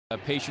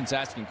Patients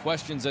asking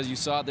questions, as you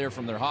saw there,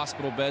 from their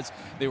hospital beds.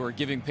 They were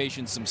giving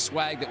patients some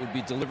swag that would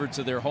be delivered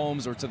to their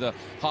homes or to the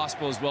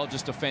hospital as well.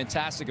 Just a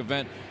fantastic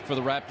event for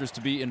the Raptors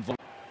to be involved.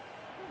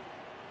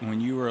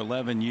 When you were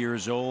 11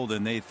 years old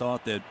and they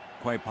thought that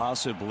quite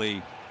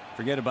possibly,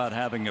 forget about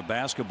having a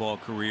basketball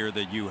career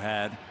that you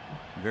had,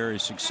 a very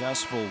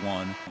successful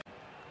one,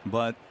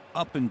 but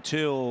up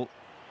until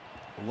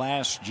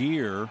last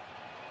year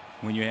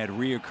when you had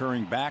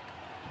reoccurring back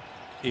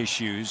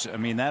issues, I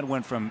mean, that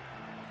went from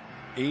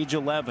age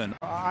 11.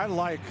 I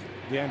like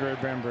DeAndre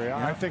Bembry. Yeah.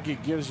 I think he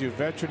gives you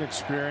veteran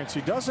experience.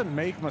 He doesn't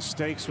make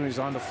mistakes when he's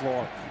on the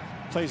floor.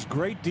 Plays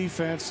great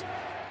defense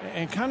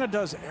and kind of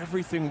does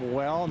everything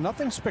well.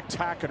 Nothing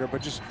spectacular,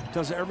 but just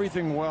does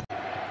everything well.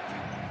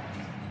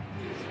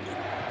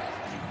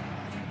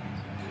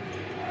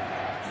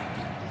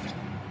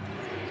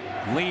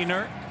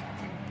 Leaner,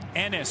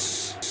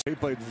 Ennis. He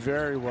played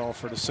very well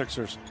for the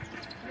Sixers.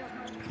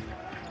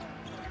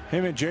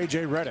 Him and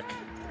J.J. Redick.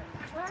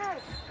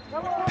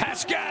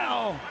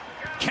 Pascal,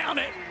 count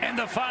it, and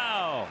the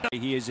foul.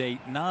 He is a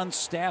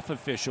non-staff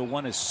official,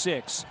 1 of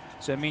 6,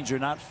 so that means you're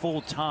not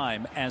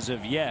full-time as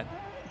of yet,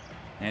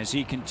 as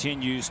he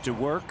continues to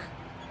work.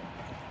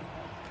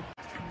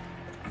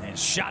 And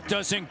shot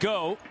doesn't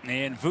go,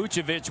 and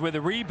Vucevic with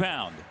a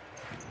rebound.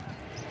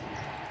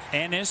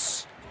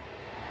 Ennis,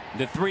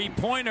 the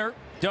three-pointer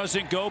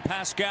doesn't go.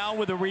 Pascal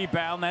with a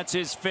rebound, that's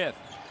his 5th.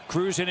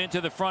 Cruising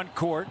into the front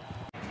court.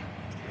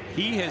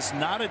 He has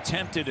not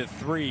attempted a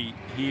 3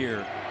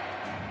 here,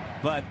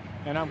 but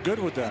and I'm good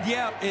with that.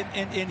 Yeah,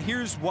 and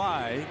here's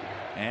why,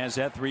 as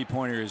that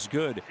three-pointer is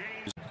good,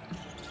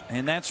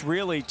 and that's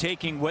really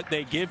taking what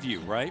they give you,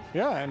 right?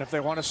 Yeah, and if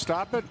they want to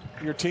stop it,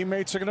 your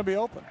teammates are going to be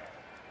open.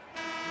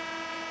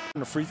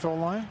 On the free throw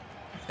line,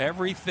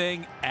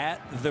 everything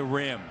at the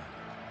rim,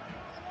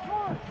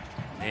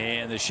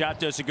 and the shot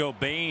doesn't go.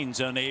 Baines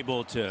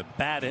unable to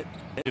bat it.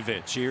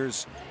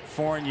 Here's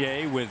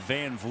Fournier with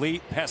Van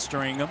Vliet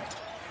pestering him.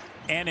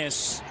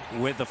 Ennis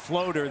with a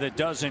floater that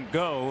doesn't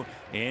go,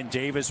 and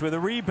Davis with a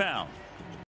rebound.